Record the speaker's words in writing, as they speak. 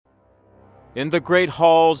In the great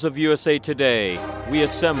halls of USA Today, we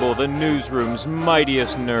assemble the newsroom's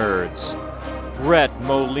mightiest nerds. Brett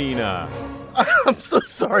Molina. I'm so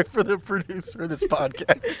sorry for the producer of this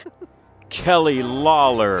podcast. Kelly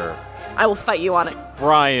Lawler. I will fight you on it.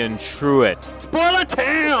 Brian Truitt.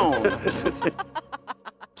 Spoilertown!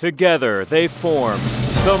 Together, they form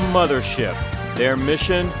the Mothership. Their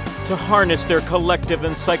mission? To harness their collective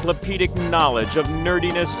encyclopedic knowledge of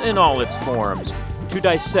nerdiness in all its forms. To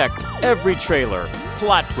dissect every trailer,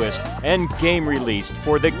 plot twist, and game released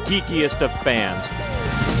for the geekiest of fans.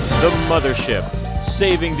 The Mothership,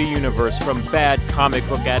 saving the universe from bad comic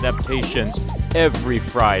book adaptations every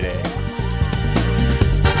Friday.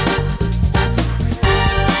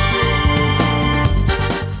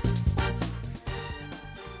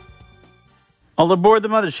 All aboard the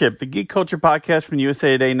Mothership, the geek culture podcast from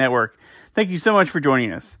USA Today Network. Thank you so much for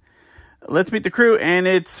joining us. Let's meet the crew, and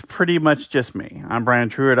it's pretty much just me. I'm Brian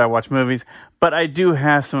Truitt. I watch movies, but I do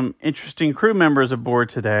have some interesting crew members aboard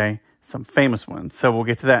today, some famous ones, so we'll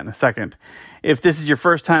get to that in a second. If this is your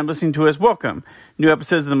first time listening to us, welcome. New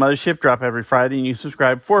episodes of The Mothership drop every Friday, and you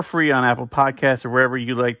subscribe for free on Apple Podcasts or wherever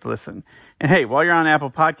you like to listen. And hey, while you're on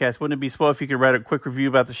Apple Podcasts, wouldn't it be swell if you could write a quick review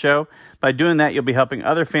about the show? By doing that, you'll be helping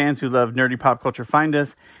other fans who love nerdy pop culture find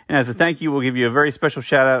us, and as a thank you, we'll give you a very special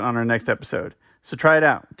shout-out on our next episode. So try it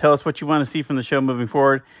out. Tell us what you want to see from the show moving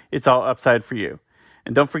forward. It's all upside for you.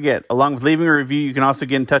 And don't forget, along with leaving a review, you can also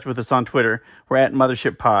get in touch with us on Twitter. We're at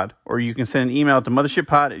MothershipPod, or you can send an email to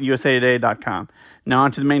mothershippod@usatoday.com. Now on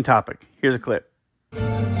to the main topic. Here's a clip.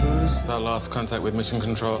 Who's that last contact with Mission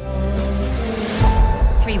Control?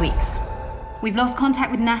 3 weeks. We've lost contact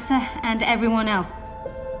with NASA and everyone else.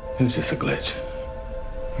 It's just a glitch.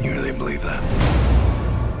 You really believe that?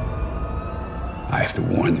 I have to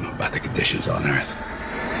warn them about the conditions on Earth.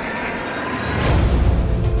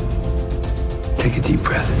 Take a deep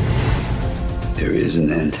breath. There is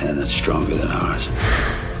an antenna stronger than ours.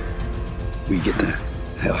 We get there,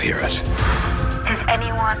 they'll hear us. Is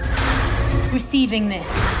anyone receiving this?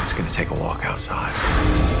 It's gonna take a walk outside.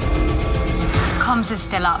 Comms is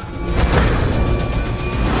still up.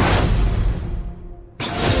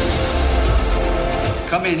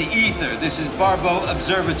 Come in, Ether. This is Barbeau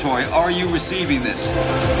Observatory. Are you receiving this? Is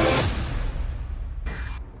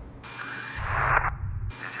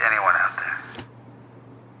anyone out there?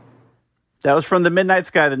 That was from The Midnight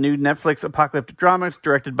Sky, the new Netflix apocalyptic drama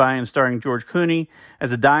directed by and starring George Clooney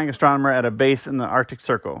as a dying astronomer at a base in the Arctic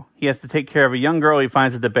Circle. He has to take care of a young girl he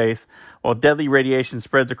finds at the base while deadly radiation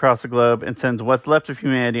spreads across the globe and sends what's left of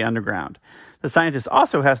humanity underground. The scientist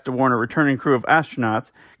also has to warn a returning crew of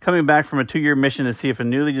astronauts coming back from a 2-year mission to see if a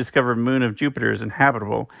newly discovered moon of Jupiter is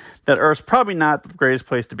inhabitable, that Earth's probably not the greatest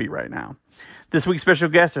place to be right now. This week's special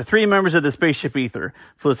guests are 3 members of the spaceship Ether: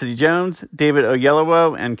 Felicity Jones, David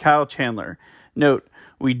Oyelowo, and Kyle Chandler. Note,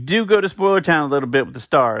 we do go to Spoilertown a little bit with the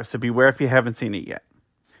stars, so beware if you haven't seen it yet.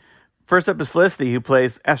 First up is Felicity, who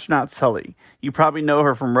plays astronaut Sully. You probably know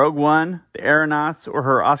her from Rogue One, The Aeronauts, or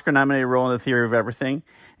her Oscar-nominated role in The Theory of Everything,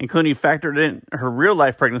 and Clooney factored in her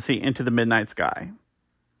real-life pregnancy into The Midnight Sky.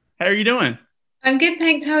 How are you doing? I'm good,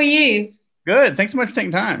 thanks. How are you? Good. Thanks so much for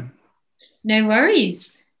taking time. No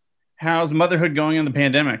worries. How's motherhood going in the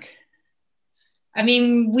pandemic? I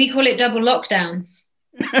mean, we call it double lockdown.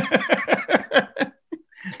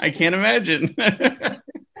 I can't imagine.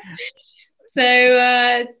 So,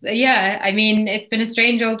 yeah, I mean, it's been a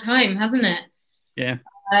strange old time, hasn't it? Yeah.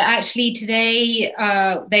 Actually, today,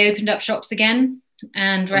 they opened up shops again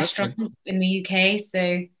and restaurants in the UK.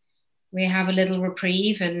 So we have a little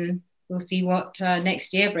reprieve and we'll see what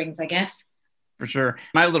next year brings, I guess. For sure.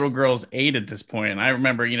 My little girl's 8 at this point, and I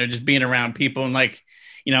remember, just being around people and I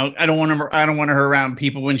don't want her around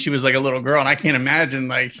people when she was like a little girl, and I can't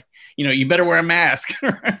imagine you better wear a mask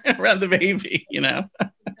around the baby, The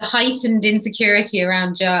heightened insecurity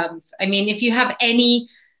around germs. I mean, if you have any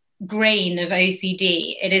grain of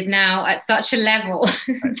OCD, it is now at such a level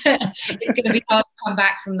that it's going to be hard to come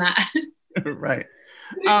back from that. Right.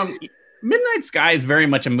 Midnight Sky is very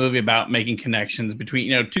much a movie about making connections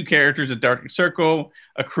between, 2 characters at the Arctic Circle,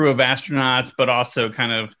 a crew of astronauts, but also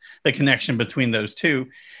kind of the connection between those two.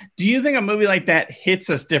 Do you think a movie like that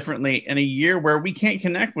hits us differently in a year where we can't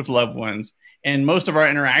connect with loved ones and most of our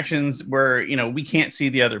interactions where, we can't see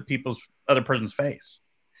the other person's face?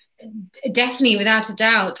 Definitely, without a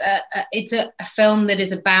doubt. It's a film that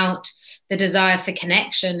is about the desire for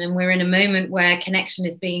connection, and we're in a moment where connection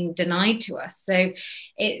is being denied to us. So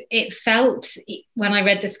it felt, when I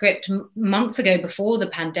read the script months ago before the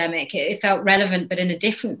pandemic, it felt relevant, but in a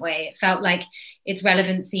different way. It felt like its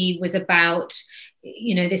relevancy was about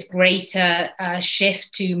this greater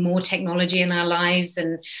shift to more technology in our lives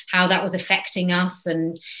and how that was affecting us.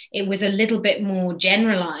 And it was a little bit more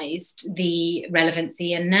generalized, the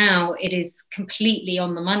relevancy. And now it is completely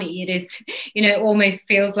on the money. It is, almost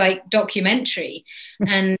feels like documentary.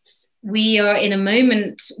 And we are in a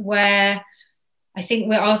moment where I think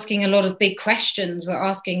we're asking a lot of big questions. We're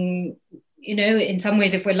asking, in some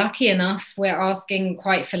ways, if we're lucky enough, we're asking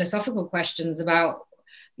quite philosophical questions about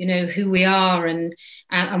who we are and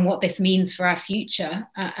what this means for our future,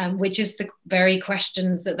 which is the very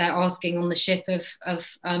questions that they're asking on the ship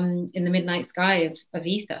of in the midnight sky of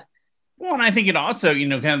Ether. Well, and I think it also,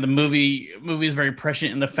 kind of the movie is very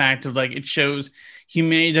prescient in the fact of like it shows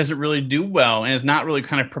humanity doesn't really do well and is not really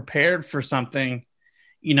kind of prepared for something,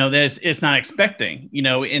 that it's not expecting.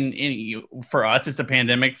 For us, it's a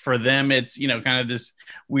pandemic. For them, it's kind of this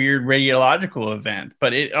weird radiological event.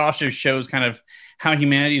 But it also shows kind of how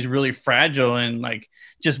humanity is really fragile and like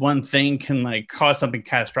just one thing can like cause something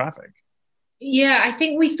catastrophic. Yeah, I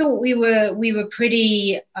think we thought we were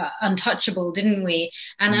pretty untouchable, didn't we?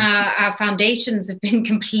 And our foundations have been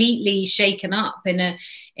completely shaken up in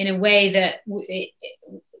a way that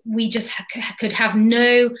we just could have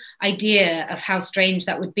no idea of how strange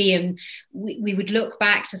that would be. And we would look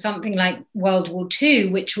back to something like World War II,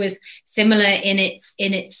 which was similar in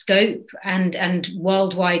its scope and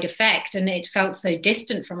worldwide effect, and it felt so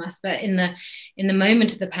distant from us. But in the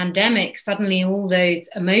moment of the pandemic, suddenly all those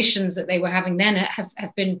emotions that they were having then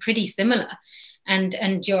have been pretty similar.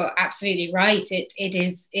 And you're absolutely right. It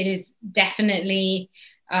is definitely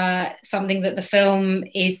something that the film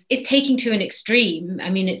is taking to an extreme. I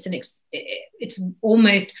mean, it's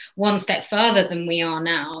almost one step further than we are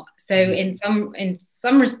now. So in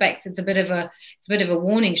some respects, it's a bit of a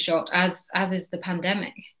warning shot, as is the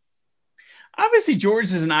pandemic. Obviously,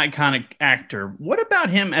 George is an iconic actor. What about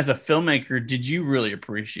him as a filmmaker did you really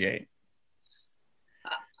appreciate?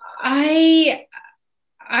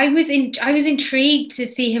 I was intrigued to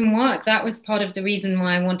see him work. That was part of the reason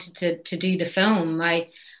why I wanted to do the film.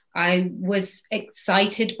 I was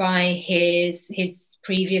excited by his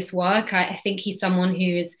previous work. I think he's someone who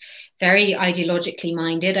is very ideologically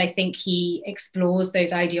minded. I think he explores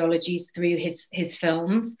those ideologies through his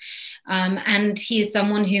films. And he is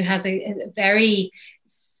someone who has a very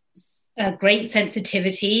great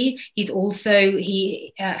sensitivity.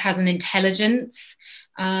 He has an intelligence,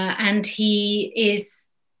 and he is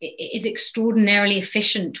extraordinarily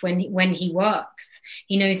efficient when he works.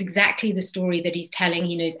 He knows exactly the story that he's telling.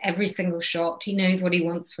 He knows every single shot. He knows what he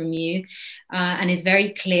wants from you, and is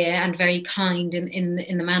very clear and very kind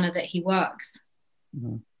in the manner that he works.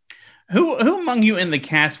 Mm-hmm. Who among you in the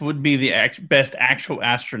cast would be the best actual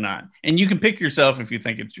astronaut? And you can pick yourself if you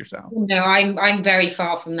think it's yourself. No, I'm very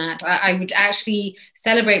far from that. I would actually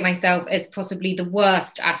celebrate myself as possibly the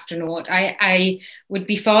worst astronaut. I would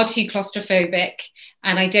be far too claustrophobic,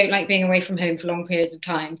 and I don't like being away from home for long periods of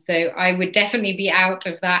time. So I would definitely be out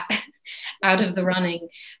of the running.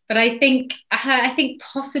 But I think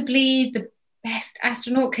possibly the best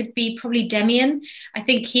astronaut could be probably Demian. I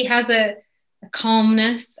think he has a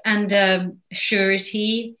calmness and a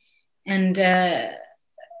surety, and there's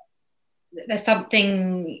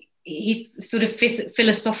something, he's sort of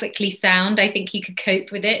philosophically sound. I think he could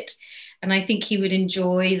cope with it, and I think he would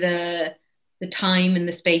enjoy the time and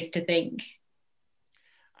the space to think.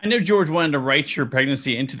 I know George wanted to write your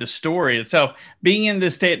pregnancy into the story itself. Being in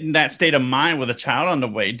that state of mind with a child on the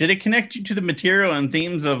way, did it connect you to the material and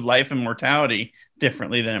themes of life and mortality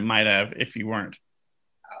differently than it might have if you weren't?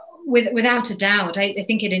 Without a doubt, I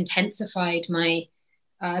think it intensified my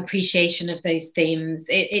appreciation of those themes.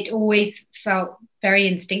 It always felt very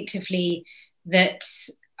instinctively that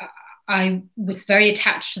I was very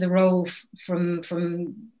attached to the role from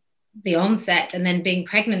the onset, and then being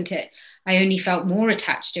pregnant, I only felt more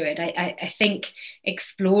attached to it. I think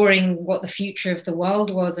exploring what the future of the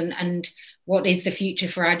world was and what is the future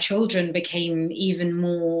for our children became even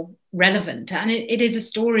more relevant. And it is a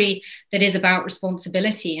story that is about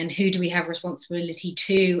responsibility, and who do we have responsibility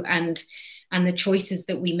to, and the choices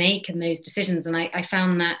that we make and those decisions. And I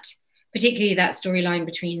found that, particularly that storyline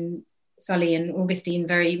between Sully and Augustine,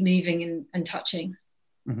 very moving and touching.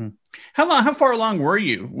 Mm-hmm. How far along were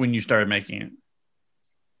you when you started making it?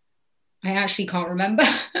 I actually can't remember.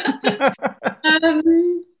 I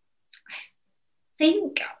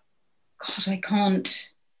think, God, I can't.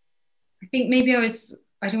 I think maybe I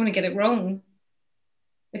don't want to get it wrong.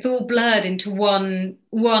 It's all blurred into one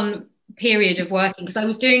period of working, because I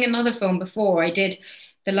was doing another film before. I did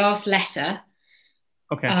The Last Letter,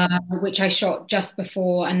 Okay. which I shot just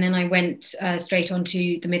before, and then I went straight on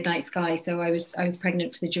to The Midnight Sky. So I was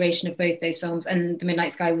pregnant for the duration of both those films, and The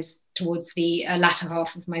Midnight Sky was towards the latter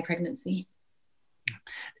half of my pregnancy.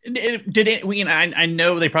 I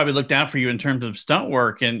know they probably looked out for you in terms of stunt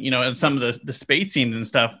work and, and some of the space scenes and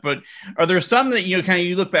stuff, but are there some that,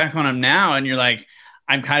 you look back on them now and you're like,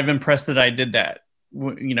 I'm kind of impressed that I did that,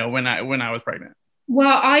 when I was pregnant?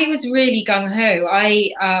 Well, I was really gung-ho.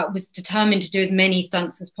 I was determined to do as many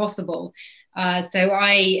stunts as possible.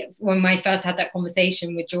 When I first had that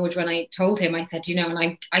conversation with George, when I told him, I said,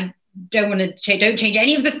 and I don't change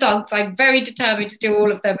any of the stunts. I'm very determined to do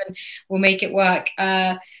all of them, and we'll make it work.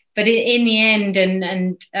 But in the end,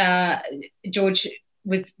 and George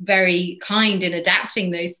was very kind in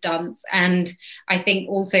adapting those stunts, and I think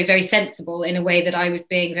also very sensible in a way that I was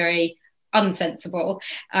being very unsensible.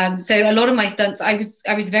 So a lot of my stunts, I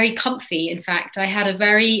was very comfy. In fact, I had a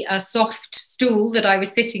very soft stool that I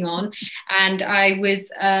was sitting on, and I was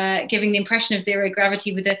giving the impression of zero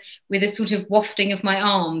gravity with a sort of wafting of my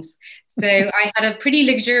arms. So I had a pretty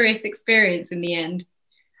luxurious experience in the end.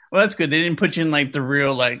 Well, that's good. They didn't put you in like the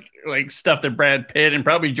real like stuff that Brad Pitt and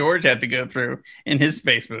probably George had to go through in his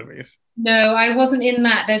space movies. No, I wasn't in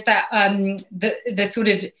that. There's that the sort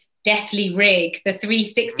of deathly rig, the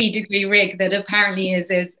 360-degree rig that apparently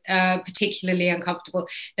is particularly uncomfortable.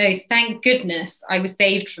 No, thank goodness I was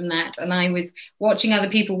saved from that, and I was watching other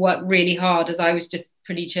people work really hard as I was just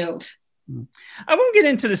pretty chilled. I won't get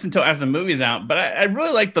into this until after the movie's out, but I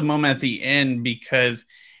really like the moment at the end because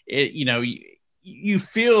it, you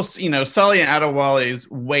feel, Sully and Adewale's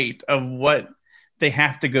weight of what they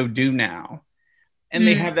have to go do now, and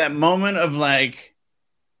they have that moment of like,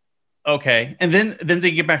 okay, and then they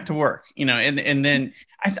get back to work, and then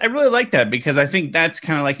I really like that because I think that's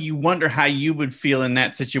kind of like, you wonder how you would feel in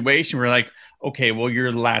that situation where like, okay, well,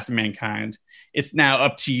 you're the last of mankind. It's now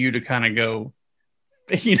up to you to kind of go,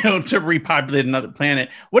 to repopulate another planet.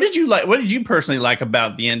 What did you like? What did you personally like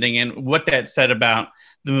about the ending and what that said about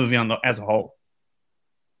the movie as a whole?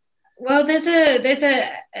 Well, there's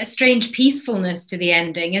a strange peacefulness to the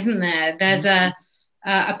ending, isn't there? There's a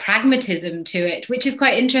pragmatism to it, which is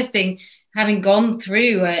quite interesting, having gone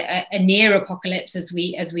through a near apocalypse as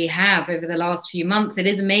we have over the last few months. It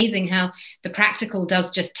is amazing how the practical does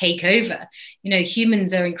just take over.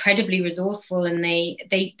 Humans are incredibly resourceful, and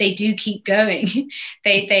they do keep going.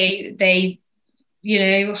 they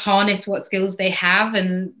harness what skills they have,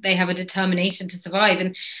 and they have a determination to survive,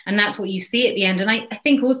 and that's what you see at the end. And I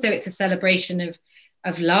think also it's a celebration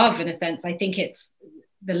of love, in a sense. I think it's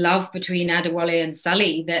the love between Adewale and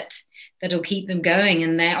Sully that'll keep them going,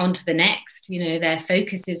 and they're on to the next. Their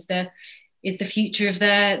focus is the future of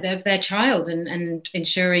their child, and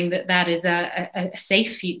ensuring that is a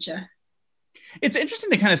safe future. It's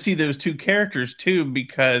interesting to kind of see those two characters too,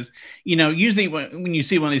 because usually when you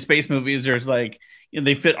see one of these space movies, there's like,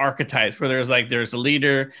 they fit archetypes where there's a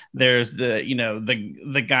leader, there's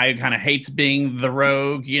the guy who kind of hates being the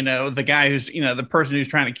rogue, the guy who's the person who's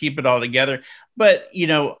trying to keep it all together. But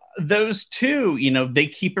those two, they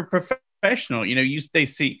keep it professional.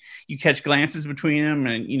 You catch glances between them,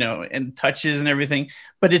 and and touches and everything.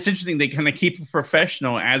 But it's interesting, they kind of keep it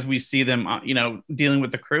professional as we see them dealing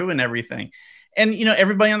with the crew and everything. And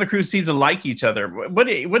everybody on the crew seems to like each other. What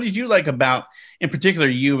did you like about, in particular,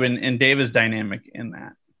 you and David's dynamic in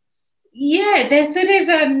that? Yeah, they're sort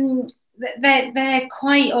of they're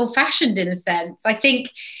quite old-fashioned in a sense. I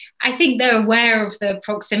think they're aware of the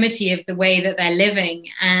proximity of the way that they're living,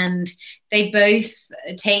 and they both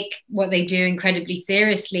take what they do incredibly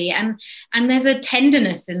seriously. And there's a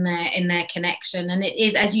tenderness in their connection, and it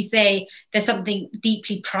is, as you say, there's something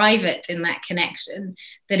deeply private in that connection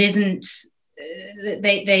that isn't.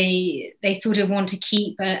 They sort of want to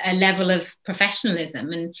keep a level of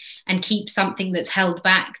professionalism and keep something that's held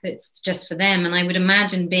back, that's just for them. And I would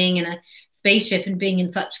imagine, being in a spaceship and being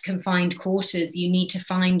in such confined quarters, you need to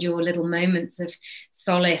find your little moments of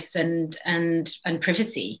solace and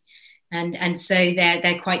privacy, and so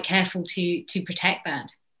they're quite careful to protect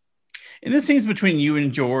that. In the scenes between you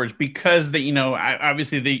and George, because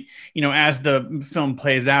obviously as the film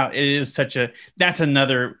plays out, it is that's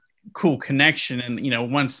another cool connection.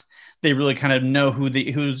 And once they really kind of know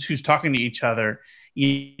who's talking to each other,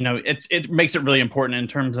 it makes it really important in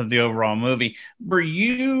terms of the overall movie. Were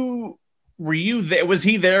you there? Was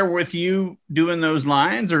he there with you doing those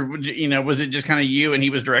lines, or was it just kind of you and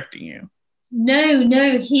he was directing you?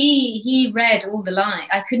 No, he read all the lines.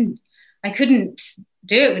 I couldn't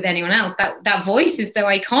do it with anyone else. That voice is so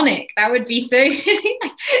iconic. That would be so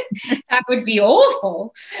that would be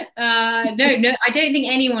awful. No, I don't think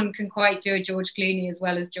anyone can quite do a George Clooney as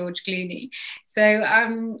well as George Clooney.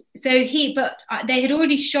 But they had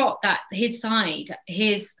already shot his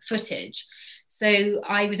footage. So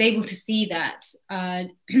I was able to see that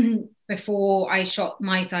before I shot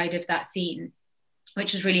my side of that scene,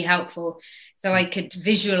 which was really helpful. So I could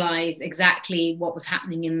visualize exactly what was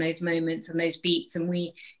happening in those moments and those beats. And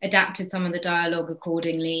we adapted some of the dialogue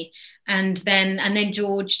accordingly. And then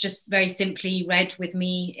George just very simply read with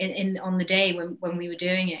me on the day when we were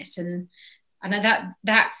doing it. And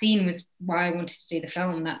that scene was why I wanted to do the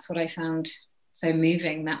film. That's what I found so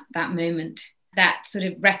moving, that moment. That sort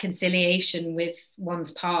of reconciliation with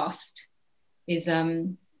one's past is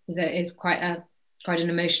quite an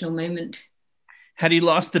emotional moment. Had he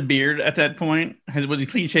lost the beard at that point? Was he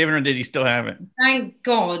clean shaven or did he still have it? Thank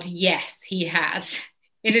God, yes, he had.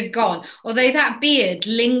 It had gone. Although that beard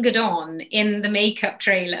lingered on in the makeup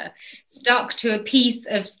trailer, stuck to a piece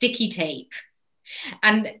of sticky tape.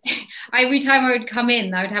 And every time I would come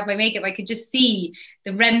in, I would have my makeup, I could just see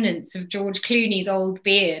the remnants of George Clooney's old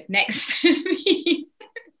beard next to me.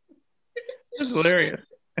 That's hilarious.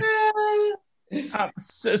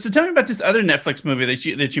 So tell me about this other Netflix movie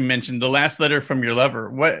that you mentioned, The Last Letter from Your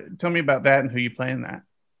Lover. Tell me about that and who you play in that.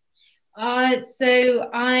 So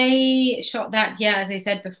I shot that, as I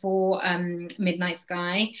said before, Midnight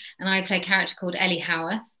Sky, and I play a character called Ellie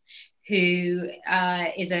Howarth, who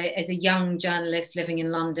is a young journalist living in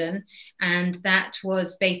London, and that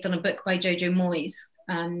was based on a book by Jojo Moyes,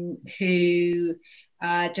 who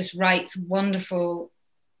just writes wonderful,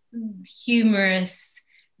 humorous,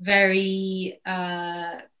 very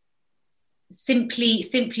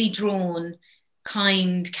simply drawn,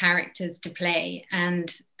 kind characters to play.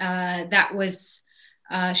 And that was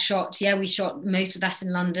shot, we shot most of that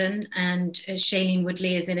in London, and Shailene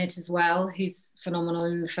Woodley is in it as well, who's phenomenal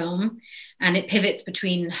in the film. And it pivots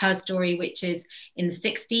between her story, which is in the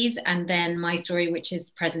 60s, and then my story, which is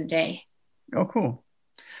present day. Oh, cool.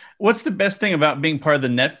 What's the best thing about being part of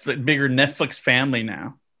the bigger Netflix family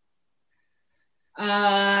now?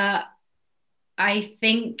 I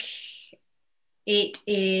think it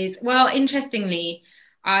is, well, interestingly,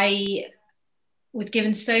 I was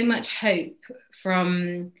given so much hope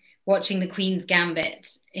from watching The Queen's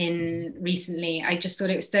Gambit recently. I just thought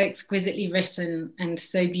it was so exquisitely written and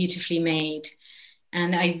so beautifully made.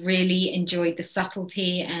 And I really enjoyed the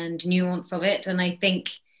subtlety and nuance of it. And I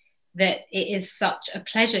think that it is such a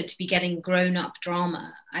pleasure to be getting grown-up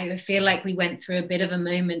drama. I feel like we went through a bit of a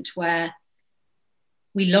moment where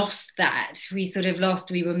we lost that. We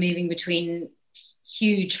were moving between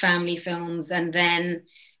huge family films and then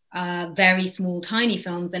very small, tiny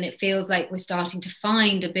films. And it feels like we're starting to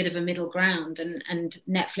find a bit of a middle ground. And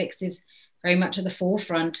Netflix is very much at the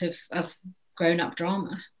forefront of grown-up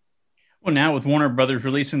drama. Well, now with Warner Brothers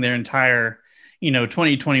releasing their entire,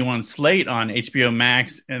 2021 slate on HBO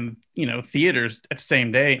Max and, theaters at the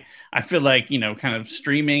same day, I feel like, kind of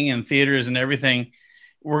streaming and theaters and everything,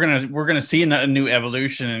 we're gonna see a new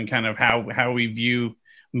evolution in kind of how we view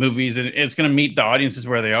movies, and it's gonna meet the audiences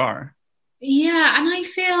where they are. Yeah, and I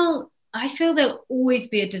feel there'll always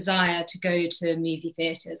be a desire to go to movie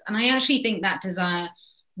theaters, and I actually think that desire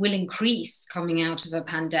will increase coming out of a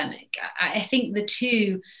pandemic. I think the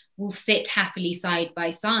two will sit happily side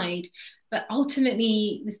by side, but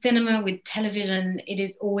ultimately, with cinema, with television, it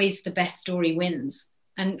is always the best story wins.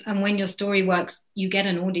 And when your story works, you get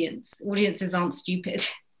an audience. Audiences aren't stupid.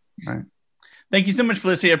 Right. Thank you so much,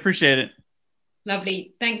 Felicity. I appreciate it.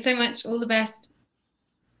 Lovely. Thanks so much. All the best.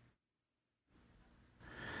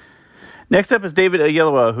 Next up is David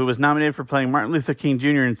Oyelowo, who was nominated for playing Martin Luther King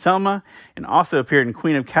Jr. in Selma and also appeared in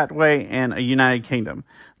Queen of Katwe and A United Kingdom.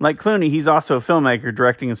 Like Clooney, he's also a filmmaker,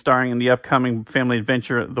 directing and starring in the upcoming family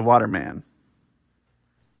adventure, The Waterman.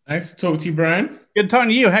 Nice to talk to you, Brian. Good talking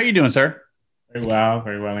to you. How are you doing, sir? Very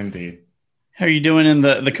well indeed. How are you doing in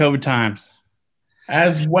the COVID times?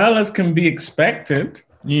 As well as can be expected.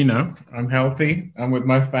 I'm healthy. I'm with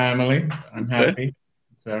my family. I'm happy. Good.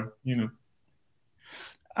 So,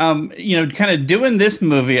 kind of doing this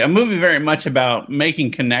movie, a movie very much about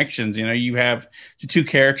making connections. You have the two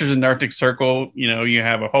characters in the Arctic Circle, you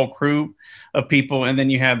have a whole crew of people, and then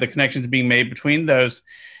you have the connections being made between those.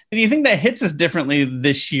 Do you think that hits us differently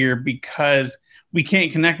this year because we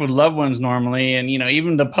can't connect with loved ones normally? And,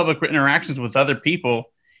 even the public interactions with other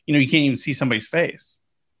people, you can't even see somebody's face.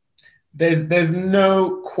 There's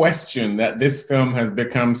no question that this film has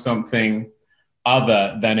become something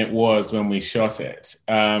other than it was when we shot it.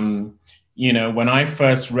 When I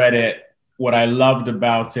first read it, what I loved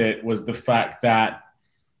about it was the fact that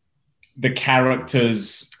the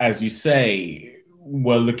characters, as you say,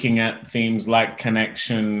 were looking at themes like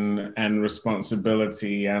connection and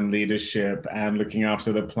responsibility and leadership and looking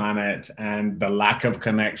after the planet and the lack of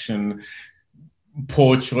connection,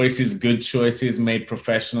 poor choices, good choices made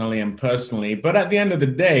professionally and personally. But at the end of the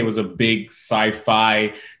day, it was a big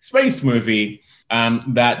sci-fi space movie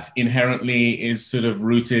that inherently is sort of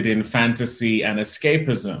rooted in fantasy and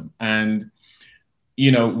escapism. And,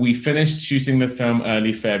 you know, we finished shooting the film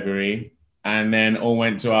early February and then all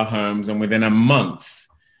went to our homes. And within a month,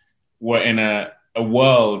 we're in a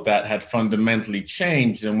world that had fundamentally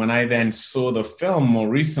changed. And when I then saw the film more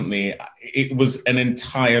recently, it was an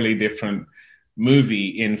entirely different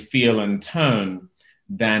movie in feel and tone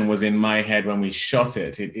than was in my head when we shot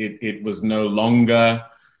it. It was no longer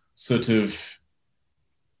sort of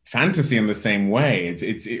fantasy in the same way.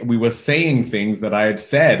 We were saying things that I had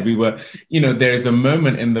said. We were, you know, there's a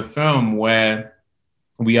moment in the film where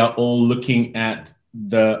we are all looking at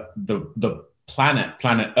the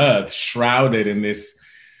planet Earth, shrouded in this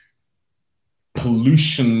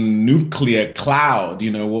pollution nuclear cloud,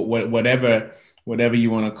 you know, whatever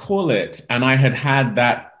you want to call it. And I had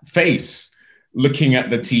that face looking at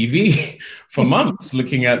the TV for months,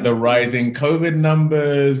 looking at the rising COVID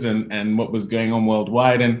numbers and what was going on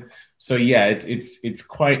worldwide. And so, yeah, it's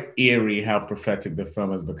quite eerie how prophetic the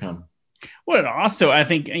film has become. Well, also, I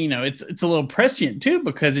think, you know, it's a little prescient too,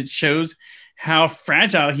 because it shows how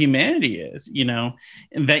fragile humanity is, you know,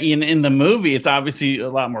 and that in the movie, it's obviously a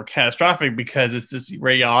lot more catastrophic because it's this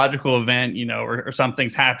radiological event, you know, or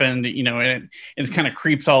something's happened, you know, and it kind of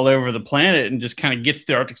creeps all over the planet and just kind of gets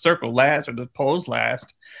the Arctic Circle last or the poles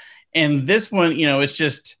last. And this one, you know, it's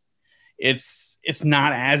just, it's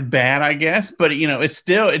not as bad, I guess, but, you know,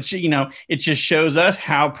 it just shows us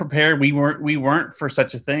how prepared we weren't for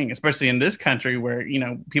such a thing, especially in this country where, you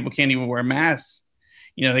know, people can't even wear masks.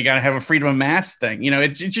 You know, they got to have a freedom of mass thing. You know, it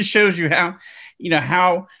just shows you how, you know,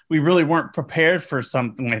 how we really weren't prepared for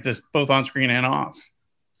something like this, both on screen and off.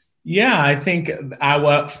 Yeah, I think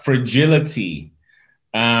our fragility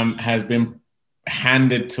has been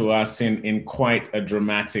handed to us in quite a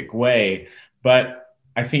dramatic way. But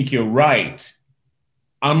I think you're right.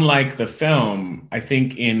 Unlike the film, I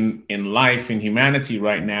think in life, in humanity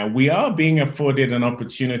right now, we are being afforded an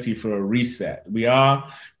opportunity for a reset. We are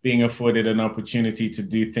being afforded an opportunity to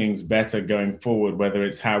do things better going forward, whether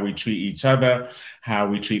it's how we treat each other, how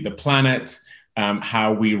we treat the planet,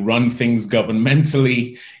 how we run things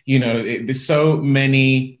governmentally. You know, there's so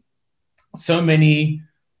many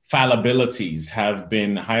fallibilities have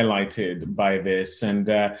been highlighted by this.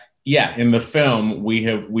 And yeah, in the film, we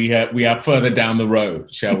are further down the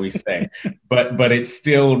road, shall we say, but it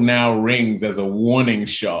still now rings as a warning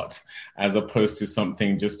shot, as opposed to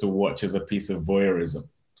something just to watch as a piece of voyeurism.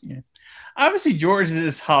 Yeah. Obviously, George is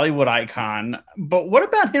this Hollywood icon, but what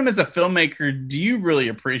about him as a filmmaker do you really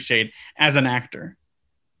appreciate as an actor?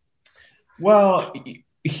 Well,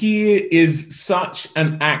 he is such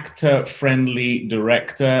an actor-friendly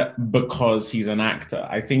director because he's an actor.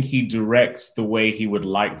 I think he directs the way he would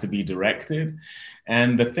like to be directed.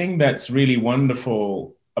 And the thing that's really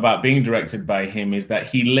wonderful about being directed by him is that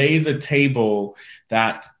he lays a table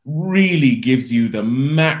that really gives you the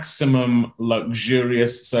maximum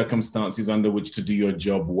luxurious circumstances under which to do your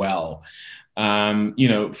job well. You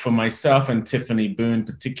know, for myself and Tiffany Boone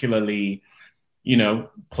particularly, you know,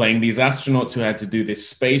 playing these astronauts who had to do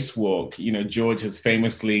this spacewalk. You know, George has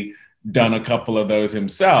famously done a couple of those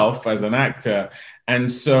himself as an actor. And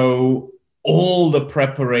so all the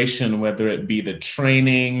preparation, whether it be the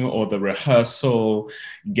training or the rehearsal,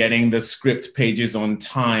 getting the script pages on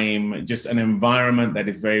time, just an environment that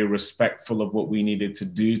is very respectful of what we needed to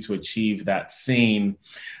do to achieve that scene,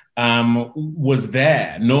 was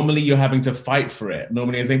there. Normally you're having to fight for it.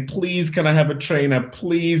 Normally you're saying, please, can I have a trainer?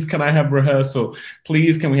 Please, can I have rehearsal?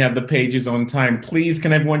 Please, can we have the pages on time? Please,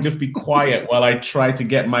 can everyone just be quiet while I try to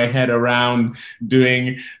get my head around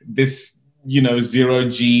doing this, you know,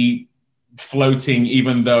 0G floating,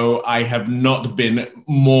 even though I have not been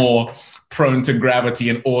more prone to gravity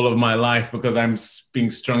in all of my life because I'm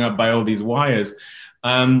being strung up by all these wires.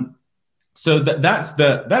 So that's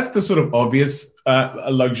the sort of obvious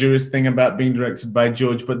luxurious thing about being directed by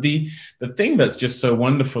George. But the thing that's just so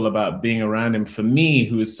wonderful about being around him, for me,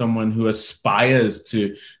 who is someone who aspires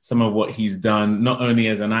to some of what he's done, not only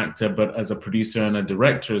as an actor, but as a producer and a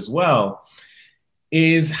director as well,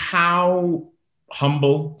 is how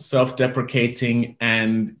humble, self-deprecating,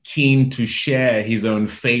 and keen to share his own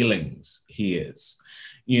failings he is.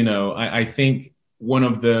 You know, I think one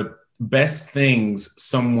of the best things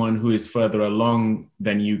someone who is further along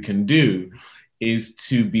than you can do is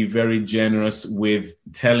to be very generous with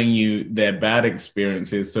telling you their bad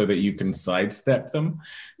experiences so that you can sidestep them.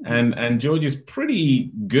 And George is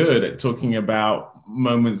pretty good at talking about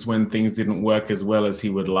moments when things didn't work as well as he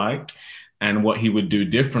would like and what he would do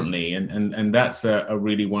differently. And that's a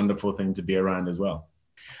really wonderful thing to be around as well.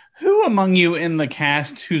 Who among you in the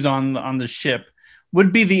cast who's on the ship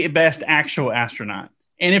would be the best actual astronaut?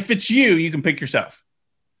 And if it's you, you can pick yourself.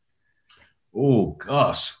 Oh,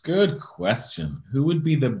 gosh, good question. Who would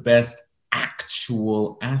be the best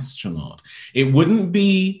actual astronaut? It wouldn't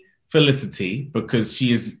be Felicity, because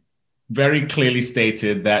she is very clearly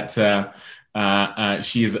stated that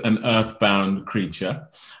she is an earthbound creature.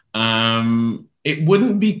 It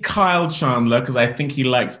wouldn't be Kyle Chandler, because I think he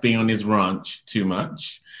likes being on his ranch too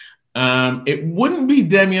much. It wouldn't be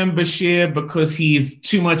Demian Bashir, because he's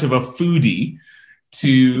too much of a foodie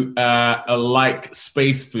to like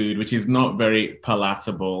space food, which is not very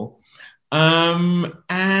palatable. And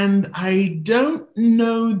I don't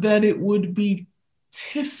know that it would be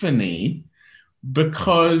Tiffany,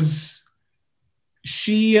 because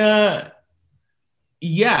she, I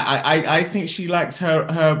think she likes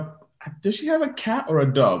her. Does she have a cat or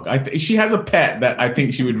a dog? She has a pet that I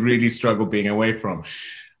think she would really struggle being away from.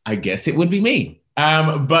 I guess it would be me.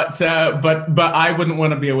 But I wouldn't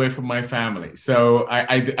want to be away from my family. So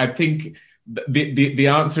I think the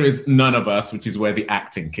answer is none of us, which is where the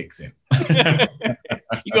acting kicks in.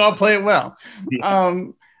 You all play it well.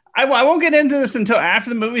 I won't get into this until after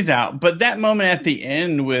the movie's out, but that moment at the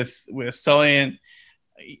end with Sully and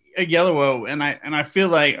Oyelowo, and I feel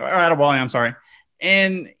like, or Adewale, I'm sorry.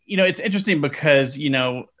 And, it's interesting because,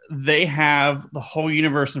 they have the whole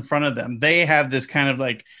universe in front of them. They have this kind of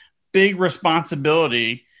like big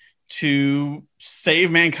responsibility to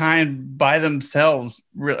save mankind by themselves,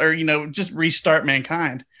 or, just restart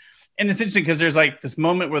mankind. And it's interesting because there's like this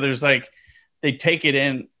moment where there's like, they take it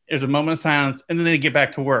in, there's a moment of silence, and then they get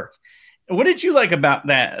back to work. What did you like about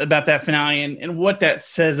that finale and what that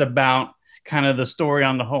says about kind of the story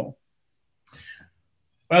on the whole?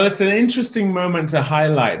 Well, it's an interesting moment to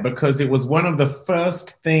highlight because it was one of the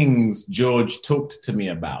first things George talked to me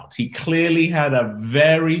about. He clearly had a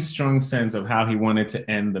very strong sense of how he wanted to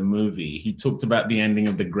end the movie. He talked about the ending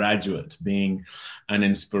of The Graduate being an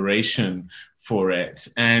inspiration for it.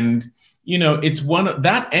 And, it's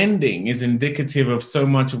that ending is indicative of so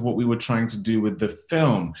much of what we were trying to do with the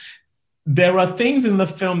film. There are things in the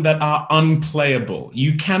film that are unplayable.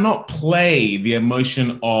 You cannot play the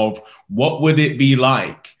emotion of what would it be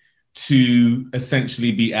like to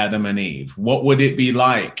essentially be Adam and Eve? What would it be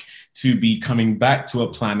like to be coming back to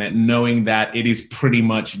a planet knowing that it is pretty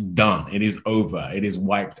much done? It is over. It is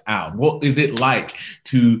wiped out. What is it like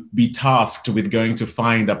to be tasked with going to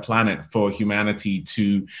find a planet for humanity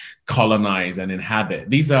to colonize and inhabit?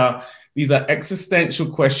 These are existential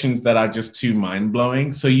questions that are just too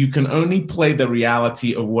mind-blowing. So you can only play the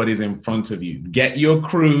reality of what is in front of you. Get your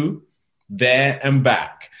crew there and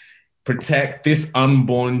back. Protect this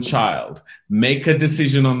unborn child. Make a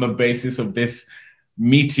decision on the basis of this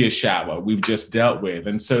meteor shower we've just dealt with.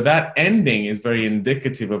 And so that ending is very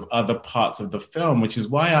indicative of other parts of the film, which is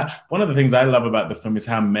why one of the things I love about the film is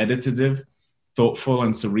how meditative, thoughtful,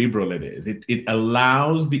 and cerebral it is. It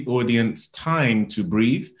allows the audience time to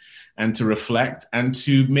breathe and to reflect and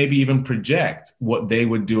to maybe even project what they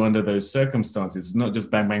would do under those circumstances. It's not just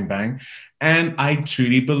bang, bang, bang. And I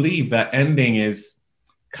truly believe that ending is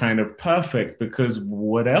kind of perfect because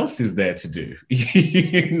what else is there to do,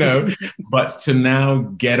 but to now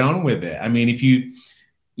get on with it. I mean, if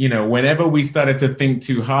whenever we started to think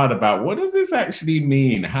too hard about what does this actually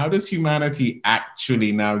mean? How does humanity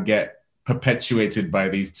actually now get perpetuated by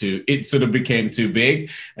these two? It sort of became too big.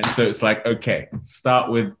 And so it's like, okay, start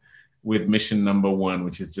with mission number one,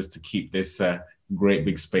 which is just to keep this great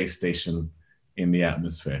big space station in the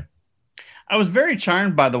atmosphere. I was very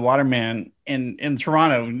charmed by the Waterman in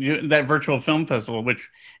Toronto, that virtual film festival, which,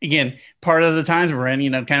 again, part of the times we're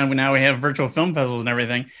in, kind of now we have virtual film festivals and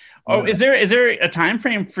everything. Oh, is there a time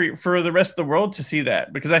frame for the rest of the world to see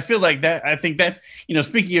that? Because I feel like that, I think that's,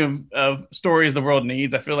 speaking of stories the world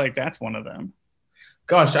needs, I feel like that's one of them.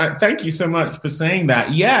 Gosh, thank you so much for saying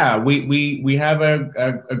that. Yeah, we have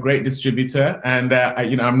a great distributor, and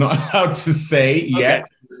I'm not allowed to say yet.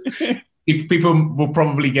 People will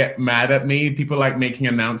probably get mad at me. People like making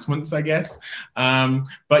announcements, I guess.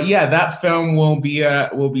 But yeah, that film will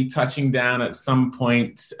be touching down at some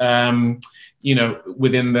point.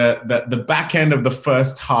 Within the back end of the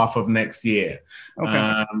first half of next year.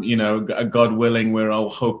 Okay. God willing, we're all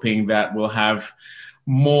hoping that we'll have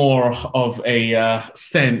more of a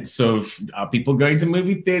sense of, are people going to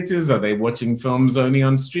movie theaters? Are they watching films only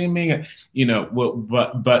on streaming?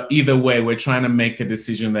 But either way, we're trying to make a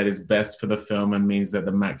decision that is best for the film and means that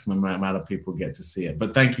the maximum amount of people get to see it.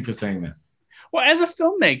 But thank you for saying that. Well, as a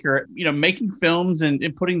filmmaker, making films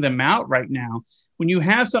and putting them out right now, when you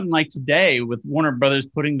have something like today with Warner Brothers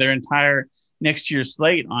putting their entire next year's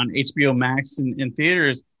slate on HBO Max and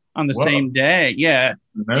theaters on the same day. Yeah.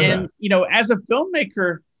 And, as a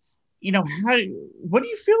filmmaker, what do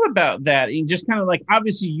you feel about that? And just kind of like,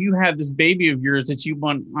 obviously you have this baby of yours that you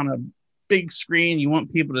want on a big screen, you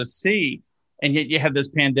want people to see, and yet you have this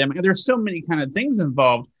pandemic. And there's so many kind of things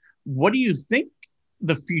involved. What do you think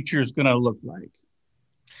the future is going to look like?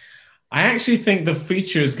 I actually think the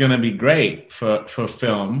future is going to be great for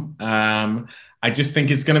film. I just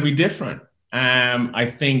think it's going to be different. I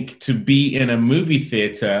think to be in a movie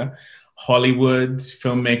theater, Hollywood,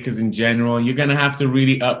 filmmakers in general, you're going to have to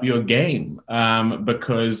really up your game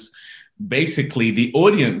because basically the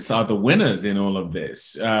audience are the winners in all of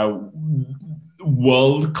this.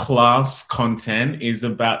 World-class content is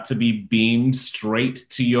about to be beamed straight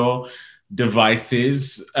to your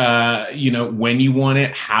devices, when you want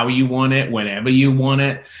it, how you want it, whenever you want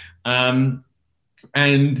it. And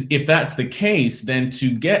if that's the case, then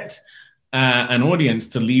to get an audience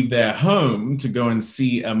to leave their home to go and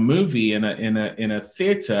see a movie in a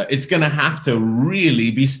theater, it's going to have to really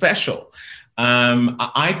be special.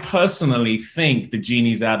 I personally think the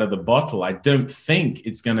genie's out of the bottle. I don't think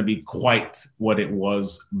it's going to be quite what it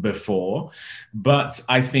was before, but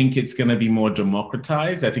I think it's going to be more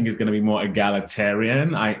democratized. I think it's going to be more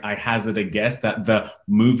egalitarian. I hazard a guess that the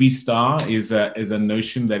movie star is a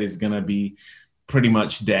notion that is going to be pretty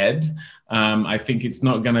much dead. I think it's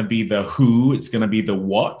not going to be the who, it's going to be the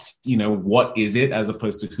what. What is it as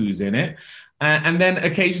opposed to who's in it. And then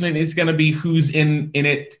occasionally it's going to be who's in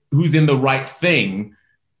it, who's in the right thing,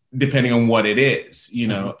 depending on what it is,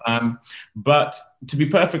 But to be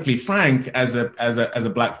perfectly frank, as a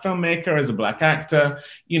Black filmmaker, as a Black actor,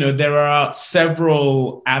 there are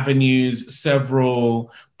several avenues,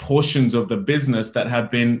 several portions of the business that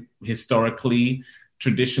have been historically,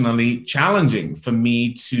 traditionally challenging for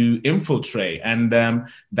me to infiltrate. And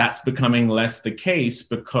that's becoming less the case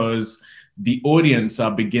because the audience are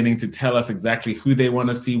beginning to tell us exactly who they want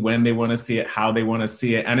to see, when they want to see it, how they want to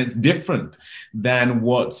see it. And it's different than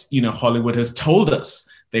what, Hollywood has told us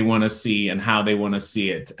they want to see and how they want to see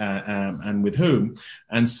it and with whom.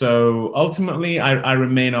 And so ultimately, I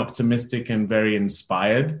remain optimistic and very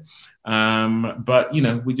inspired. But,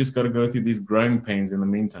 we just got to go through these growing pains in the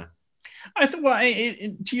meantime. I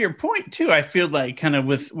think, to your point, too, I feel like kind of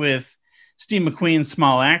with Steve McQueen's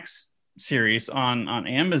Small Axe series on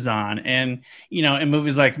Amazon and in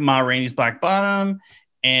movies like Ma Rainey's Black Bottom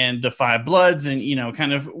and Defy Bloods and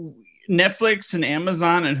kind of Netflix and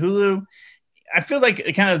Amazon and Hulu, I feel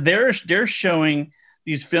like kind of they're showing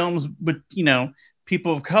these films with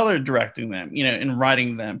people of color directing them, and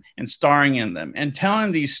writing them and starring in them and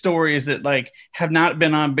telling these stories that like have not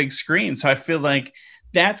been on big screens. So I feel like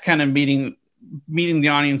that's kind of meeting the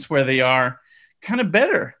audience where they are kind of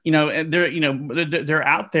better, and they're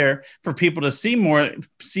out there for people to see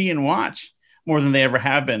and watch more than they ever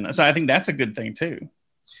have been. So I think that's a good thing too.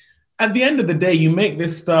 At the end of the day, you make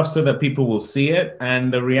this stuff so that people will see it.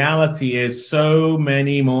 And the reality is so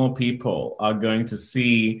many more people are going to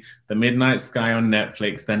see The Midnight Sky on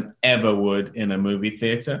Netflix than ever would in a movie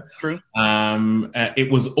theater. True.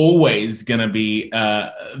 It was always going to be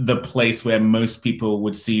the place where most people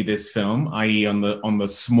would see this film, i.e. on the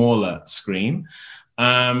smaller screen.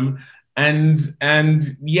 And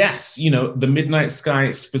yes, The Midnight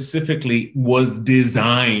Sky specifically was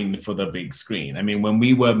designed for the big screen. I mean, when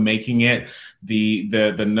we were making it,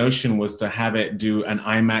 the notion was to have it do an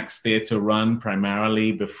IMAX theater run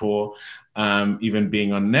primarily before even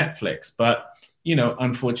being on Netflix. But,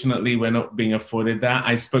 unfortunately, we're not being afforded that.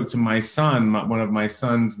 I spoke to my son, one of my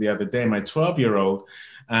sons the other day, my 12-year-old,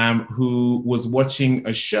 who was watching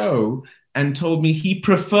a show and told me he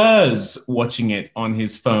prefers watching it on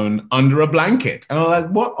his phone under a blanket. And I'm like,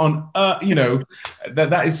 what on earth?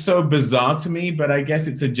 That is so bizarre to me, but I guess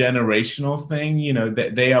it's a generational thing,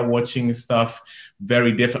 that they are watching stuff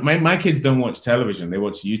very different. My kids don't watch television. They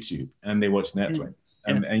watch YouTube and they watch Netflix.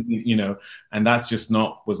 Yeah. And that's just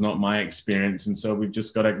was not my experience. And so we've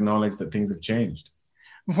just got to acknowledge that things have changed.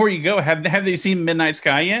 Before you go, have they seen Midnight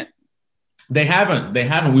Sky yet? They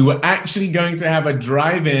haven't. We were actually going to have a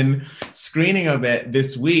drive-in screening of it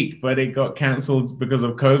this week, but it got canceled because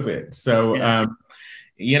of COVID. So,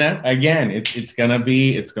 again, it's gonna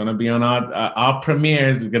be on our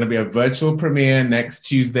premieres. We're gonna be a virtual premiere next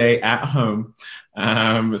Tuesday at home.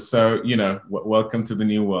 So, welcome to the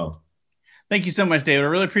new world. Thank you so much, David. I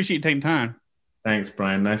really appreciate you taking time. Thanks,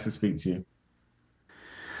 Brian. Nice to speak to you.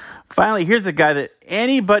 Finally, here's a guy that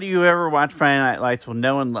anybody who ever watched Friday Night Lights will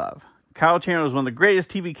know and love. Kyle Chandler was one of the greatest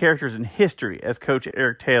TV characters in history as Coach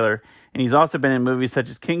Eric Taylor, and he's also been in movies such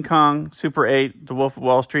as King Kong, Super 8, The Wolf of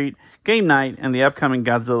Wall Street, Game Night, and the upcoming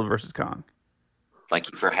Godzilla vs. Kong.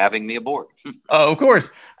 Thank you for having me aboard. Oh, of course.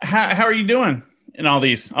 How are you doing in all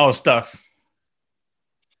this stuff?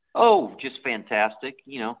 Oh, just fantastic.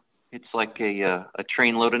 It's like a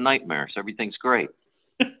train load of nightmares. Everything's great.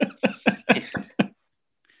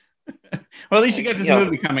 Well, at least you got this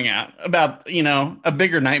movie coming out about, a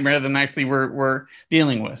bigger nightmare than actually we're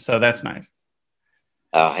dealing with. So that's nice.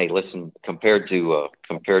 Hey, listen, compared to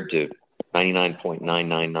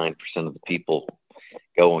 99.999% of the people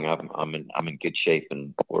going, I'm in good shape,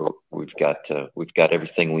 and we've got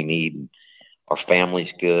everything we need. And our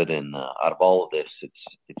family's good, and out of all of this,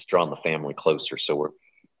 it's drawn the family closer. So we're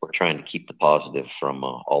trying to keep the positive from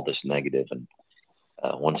all this negative, and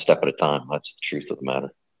one step at a time. That's the truth of the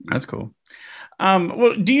matter. That's cool.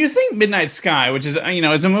 Well, do you think Midnight Sky, which is,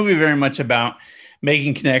 it's a movie very much about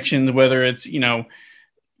making connections, whether it's, in an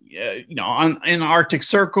Arctic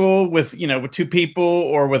Circle with two people,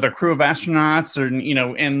 or with a crew of astronauts, or,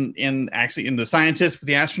 and actually in the scientists with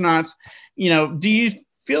the astronauts, do you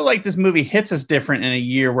feel like this movie hits us different in a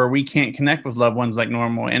year where we can't connect with loved ones like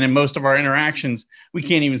normal? And in most of our interactions, we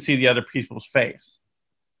can't even see the other people's face.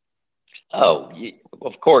 Oh,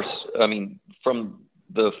 of course. I mean, from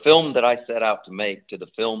the film that I set out to make to the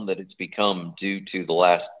film that it's become due to the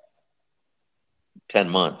last 10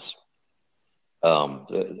 months,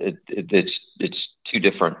 it's two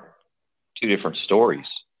different stories.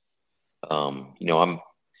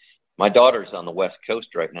 My daughter's on the West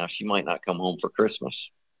Coast right now. She might not come home for Christmas,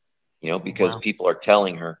 because people are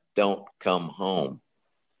telling her, don't come home.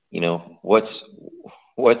 What's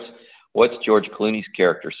George Clooney's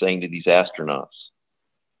character saying to these astronauts?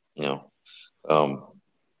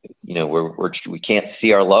 We can't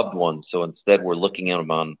see our loved ones, so instead we're looking at them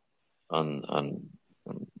on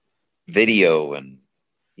video and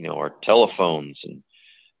our telephones and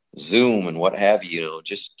Zoom and what have you.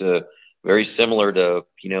 Just very similar to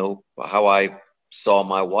how I saw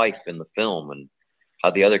my wife in the film, and how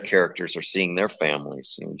the other characters are seeing their families.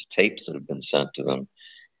 These tapes that have been sent to them.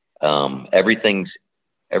 Everything's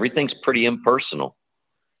pretty impersonal,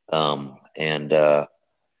 and there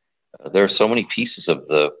are so many pieces of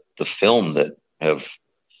the film that have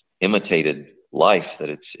imitated life that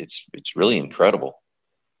it's really incredible.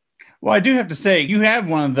 Well, I do have to say, you have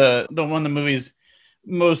one of the movie's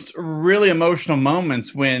most really emotional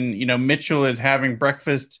moments when Mitchell is having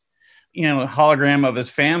breakfast, hologram of his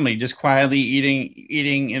family, just quietly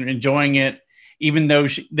eating and enjoying it, even though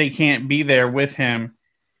they can't be there with him.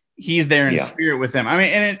 He's there in spirit with them. I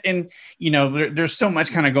mean, and there's so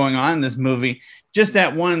much kind of going on in this movie. Just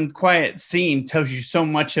that one quiet scene tells you so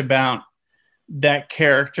much about that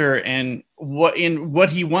character and what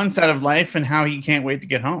he wants out of life and how he can't wait to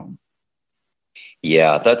get home.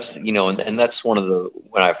 Yeah, that's, and that's one of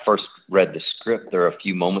when I first read the script, there are a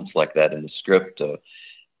few moments like that in the script.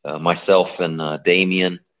 Myself and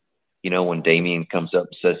Damien, when Damien comes up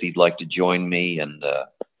and says he'd like to join me, and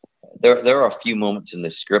there are a few moments in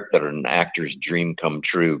this script that are an actor's dream come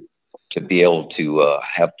true, to be able to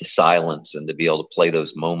have the silence and to be able to play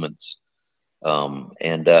those moments.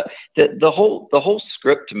 And the whole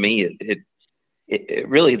script to me, it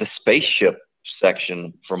really, the spaceship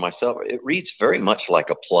section for myself, it reads very much like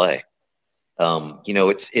a play.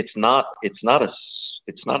 It's not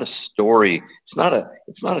a story. It's not a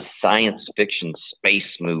science fiction space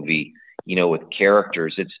movie, with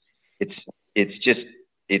characters. It's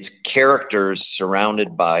characters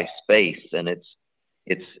surrounded by space, and it's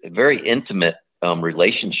very intimate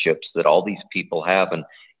relationships that all these people have, and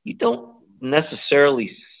you don't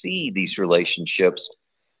necessarily see these relationships.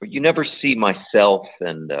 You never see myself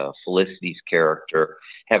and Felicity's character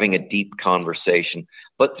having a deep conversation,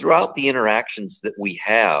 but throughout the interactions that we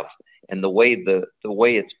have and the way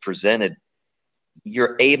it's presented,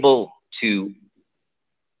 you're able to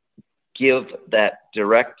give that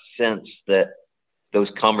direct sense that those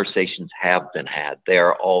conversations have been had. They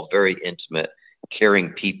are all very intimate,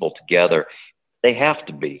 caring people together. They have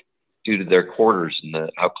to be, due to their quarters and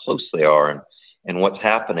how close they are and what's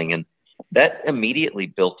happening. And that immediately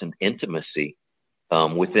built an intimacy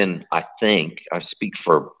within, I speak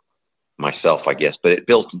for myself, I guess, but it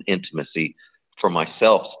built an intimacy for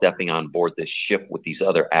myself stepping on board this ship with these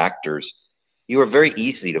other actors. You were very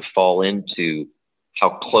easy to fall into how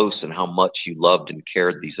close and how much you loved and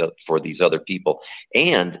cared for these other people.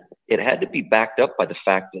 And it had to be backed up by the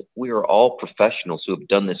fact that we are all professionals who have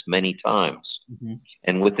done this many times. Mm-hmm.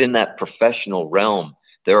 And within that professional realm,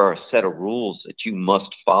 there are a set of rules that you must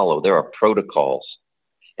follow. There are protocols.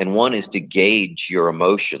 And one is to gauge your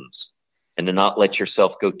emotions and to not let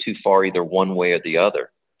yourself go too far either one way or the other.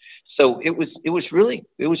 So it was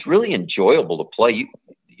really enjoyable to play.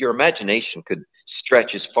 Your imagination could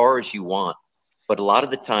stretch as far as you want, but a lot of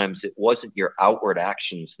the times it wasn't your outward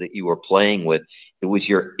actions that you were playing with. It was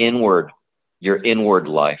your inward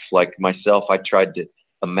life. Like myself, I tried to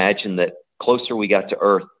imagine that closer we got to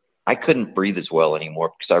Earth, I couldn't breathe as well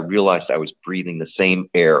anymore because I realized I was breathing the same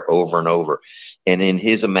air over and over. And in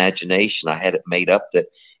his imagination, I had it made up that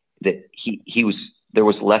there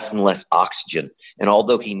was less and less oxygen. And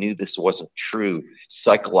although he knew this wasn't true,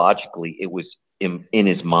 psychologically, it was in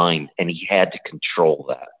his mind, and he had to control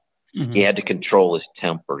that. Mm-hmm. He had to control his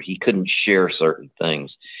temper. He couldn't share certain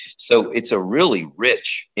things. So it's a really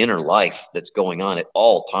rich inner life that's going on at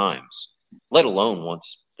all times, let alone once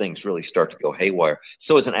things really start to go haywire.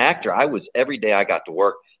 So as an actor, every day I got to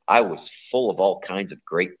work, I was full of all kinds of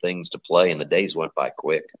great things to play, and the days went by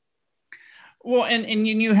quick. Well, and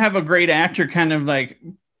you have a great actor kind of like,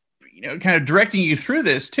 kind of directing you through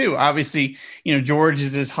this too. Obviously, George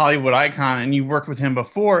is this Hollywood icon and you've worked with him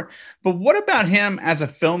before, but what about him as a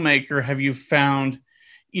filmmaker have you found,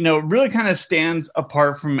 really kind of stands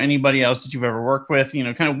apart from anybody else that you've ever worked with?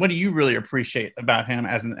 Kind of what do you really appreciate about him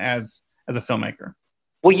as a filmmaker?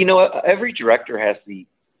 Well, every director has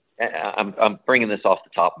I'm bringing this off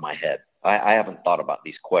the top of my head. I haven't thought about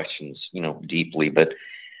these questions, deeply, but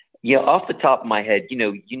off the top of my head,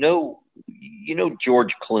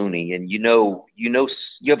 George Clooney, and you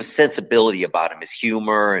have a sensibility about him, his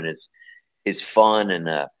humor and his fun,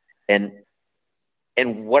 and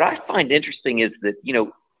what I find interesting is that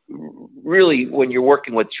really when you're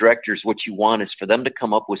working with directors, what you want is for them to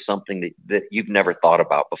come up with something that you've never thought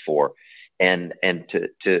about before, and to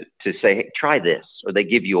say, hey, try this, or they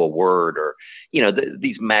give you a word, or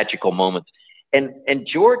these magical moments, and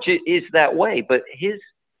George is that way, but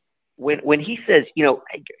when he says,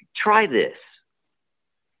 hey, try this,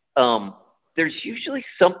 there's usually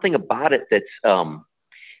something about it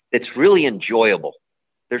that's really enjoyable.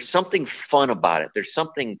 There's something fun about it. There's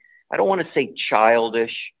something, I don't want to say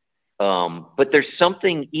childish, but there's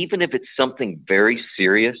something, even if it's something very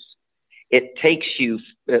serious, it takes you,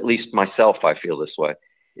 at least myself, I feel this way.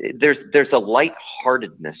 There's a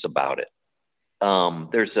lightheartedness about it.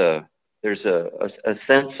 There's a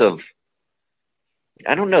sense of,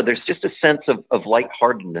 I don't know. There's just a sense of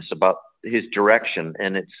lightheartedness about his direction,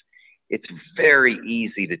 and it's very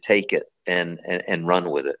easy to take it and run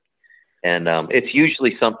with it. And it's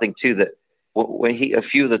usually something too that when a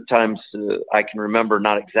few of the times I can remember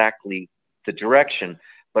not exactly the direction,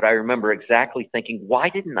 but I remember exactly thinking, why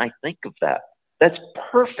didn't I think of that? That's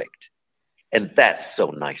perfect, and that's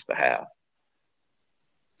so nice to have.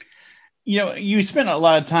 You spent a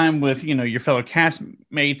lot of time with, your fellow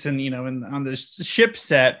castmates and, on the ship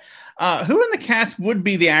set. Who in the cast would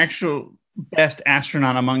be the actual best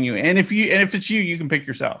astronaut among you? And if it's you, you can pick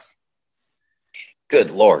yourself.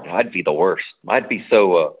 Good Lord, I'd be the worst. I'd be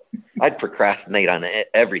so, I'd procrastinate on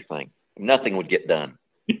everything. Nothing would get done.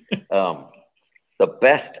 The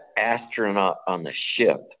best astronaut on the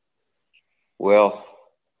ship. Well,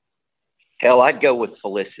 hell, I'd go with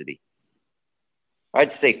Felicity.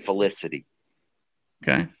 I'd say Felicity.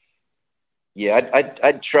 Okay. Yeah,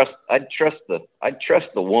 I'd trust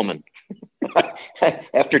the woman.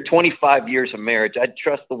 After 25 years of marriage, I'd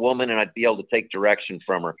trust the woman, and I'd be able to take direction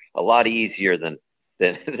from her a lot easier than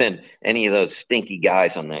any of those stinky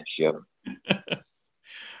guys on that ship.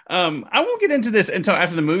 I won't get into this until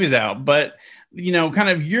after the movie's out, but kind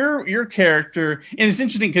of your character, and it's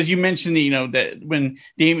interesting because you mentioned that when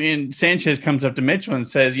Damien Sanchez comes up to Mitchell and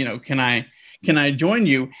says, can I join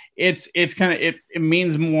you? It's kind of, it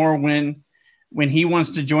means more when he wants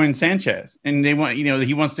to join Sanchez, and they want,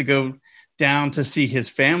 he wants to go down to see his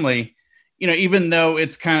family, even though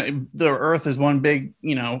it's kind of, the Earth is one big,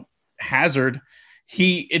 hazard.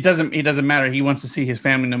 It doesn't matter. He wants to see his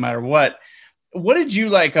family no matter what. What did you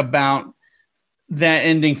like about that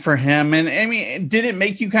ending for him? And I mean, did it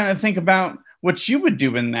make you kind of think about what you would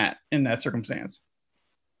do in that circumstance?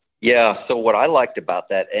 Yeah. So what I liked about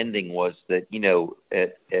that ending was that,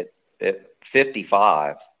 at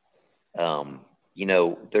 55,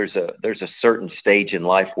 there's a certain stage in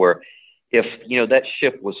life where if, that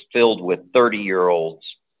ship was filled with 30-year-olds,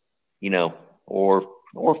 or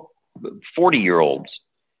 40-year-olds,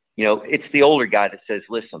 it's the older guy that says,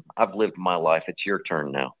 listen, I've lived my life. It's your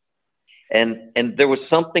turn now. And there was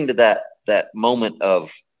something to that moment of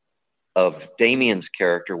Damien's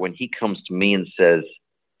character when he comes to me and says,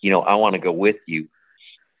 I want to go with you.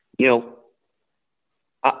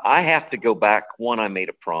 I have to go back. One, I made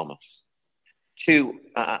a promise. Two,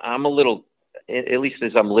 I'm a little, at least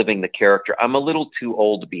as I'm living the character, I'm a little too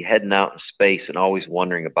old to be heading out in space and always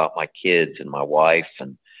wondering about my kids and my wife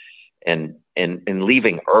and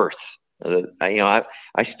leaving Earth. I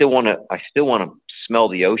still want to smell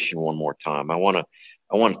the ocean one more time. I want to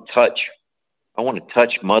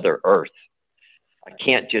touch Mother Earth. I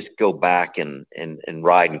can't just go back and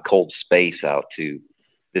ride in cold space out to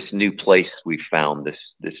this new place we found,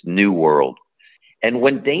 this new world. And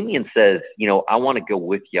when Damien says, I want to go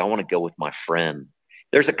with you, I want to go with my friend,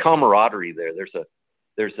 there's a camaraderie there.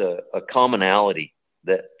 There's a commonality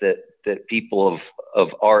that people of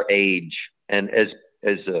our age, and as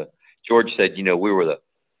George said, we were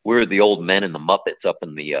the old men and the Muppets up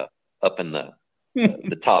in the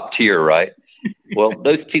the top tier, right? Well,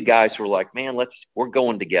 those two guys were like, man, we're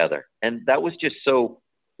going together. And that was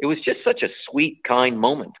it was just such a sweet, kind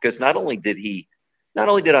moment, because not only did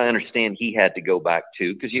I understand he had to go back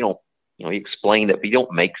too, because, he explained that you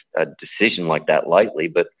don't make a decision like that lightly,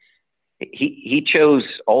 but he chose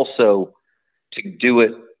also to do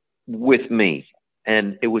it with me.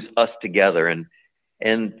 And it was us together. And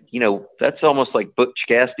that's almost like Butch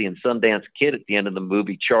Cassidy and Sundance Kid at the end of the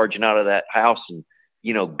movie, charging out of that house and,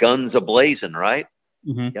 guns a-blazing, right?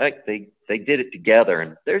 Mm-hmm. Like they did it together.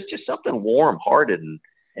 And there's just something warm-hearted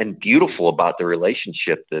and beautiful about the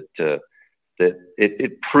relationship that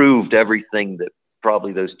it proved everything that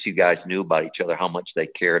probably those two guys knew about each other, how much they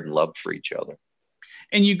cared and loved for each other.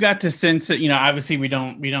 And you got to sense that, obviously we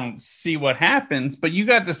don't see what happens, but you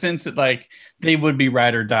got the sense that like they would be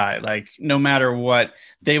ride or die. Like no matter what,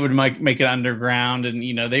 they would make it underground, and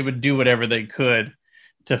they would do whatever they could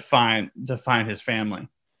to find his family.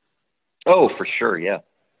 Oh, for sure, yeah.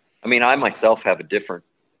 I mean, I myself have a different.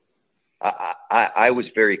 I was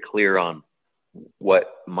very clear on what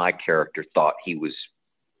my character thought he was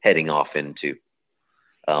heading off into.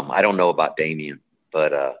 I don't know about Damien,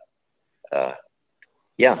 but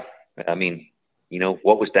yeah, I mean,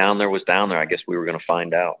 what was down there was down there. I guess we were going to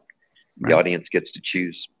find out. Right. The audience gets to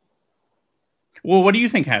choose. Well, what do you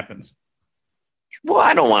think happens? Well,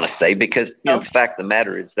 I don't want to say, because the fact of the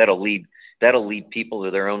matter is that'll lead people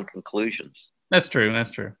to their own conclusions. That's true.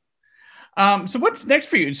 So what's next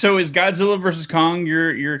for you? So is Godzilla versus Kong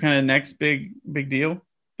your kind of next big deal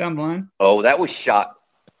down the line? Oh, that was shot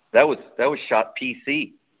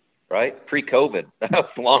PC, right? Pre-COVID. That was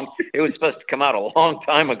long. It was supposed to come out a long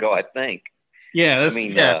time ago, I think. Yeah, that's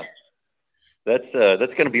going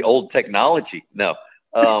to be old technology. No,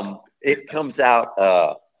 it comes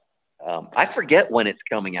out. I forget when it's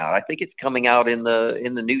coming out. I think it's coming out in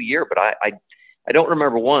the new year, but I don't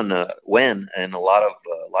remember when. And a lot of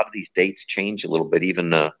these dates change a little bit.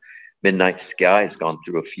 Even Midnight Sky has gone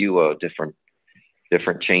through a few different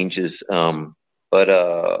changes. But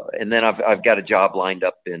and then I've got a job lined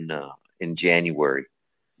up in January.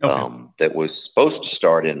 Okay. That was supposed to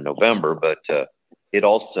start in November, but it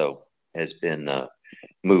also has been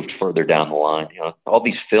moved further down the line. All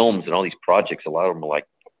these films and all these projects, a lot of them are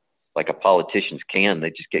like a politician's can. They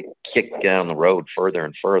just get kicked down the road further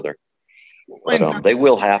and further. But they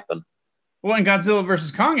will happen. Well, in Godzilla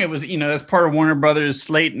versus Kong, it was, that's part of Warner Brothers'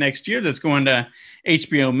 slate next year that's going to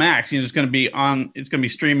HBO Max. It's going to be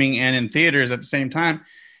streaming and in theaters at the same time.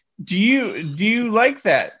 Do you like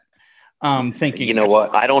that thinking? You know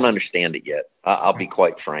what? I don't understand it yet. I'll be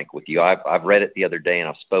quite frank with you. I've read it the other day and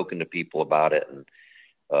I've spoken to people about it, and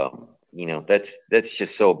that's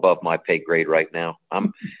just so above my pay grade right now.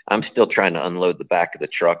 I'm still trying to unload the back of the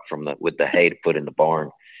truck with the hay to put in the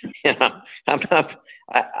barn. I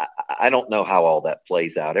don't know how all that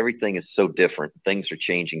plays out. Everything is so different. Things are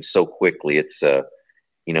changing so quickly. It's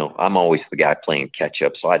I'm always the guy playing catch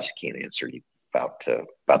up, so I just can't answer you about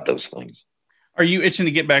those things. Are you itching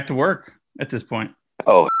to get back to work at this point?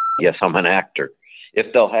 Oh, yes, I'm an actor.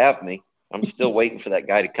 If they'll have me. I'm still waiting for that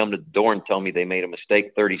guy to come to the door and tell me they made a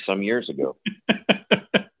mistake 30 some years ago.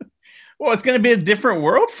 Well, it's going to be a different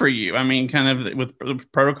world for you. I mean, kind of with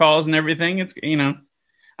protocols and everything. It's,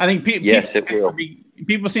 I think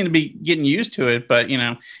people seem to be getting used to it, but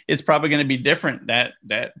it's probably going to be different that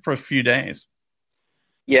for a few days.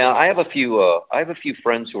 Yeah, I have a few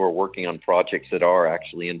friends who are working on projects that are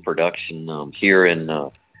actually in production here in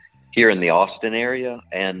the Austin area,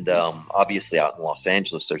 and obviously out in Los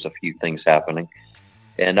Angeles, there's a few things happening.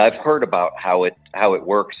 And I've heard about how it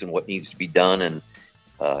works and what needs to be done, and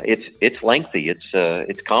it's lengthy,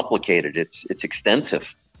 it's complicated, it's extensive,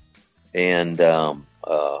 and I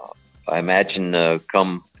imagine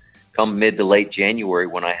come come mid to late January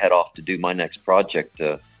when I head off to do my next project,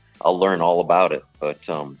 I'll learn all about it. But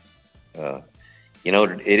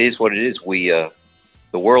it is what it is.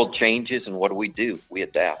 The world changes, and what do? We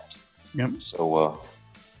adapt. Yep. So,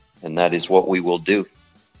 and that is what we will do.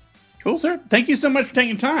 Cool, sir. Thank you so much for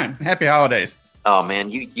taking time. Happy holidays. Oh man,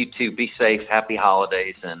 you too. Be safe. Happy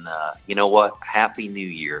holidays, and you know what? Happy New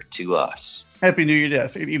Year to us. Happy New Year,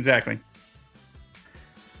 yes, exactly.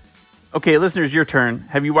 Okay, listeners, your turn.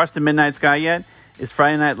 Have you watched The Midnight Sky yet? Is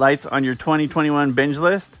Friday Night Lights on your 2021 binge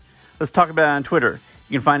list? Let's talk about it on Twitter.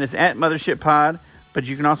 You can find us at Mothership Pod, but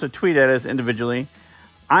you can also tweet at us individually.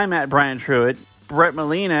 I'm at Brian Truitt. Brett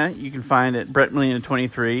Molina, you can find at Brett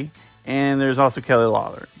Molina23. And there's also Kelly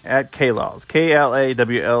Lawler at KLaws,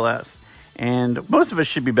 KLAWLS. And most of us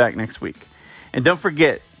should be back next week. And don't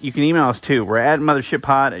forget, you can email us too. We're at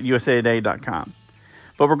mothershippod@usatoday.com.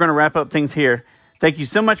 But we're going to wrap up things here. Thank you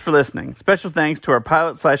so much for listening. Special thanks to our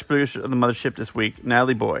pilot/producer of the Mothership this week,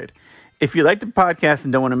 Natalie Boyd. If you like the podcast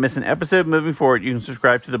and don't want to miss an episode moving forward, you can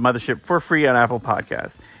subscribe to the Mothership for free on Apple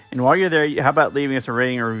Podcasts. And while you're there, how about leaving us a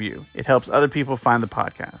rating or review? It helps other people find the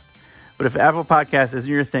podcast. But if Apple Podcasts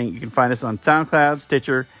isn't your thing, you can find us on SoundCloud,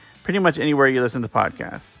 Stitcher, pretty much anywhere you listen to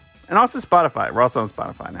podcasts. And also Spotify. We're also on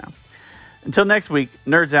Spotify now. Until next week,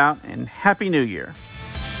 nerds out and Happy New Year.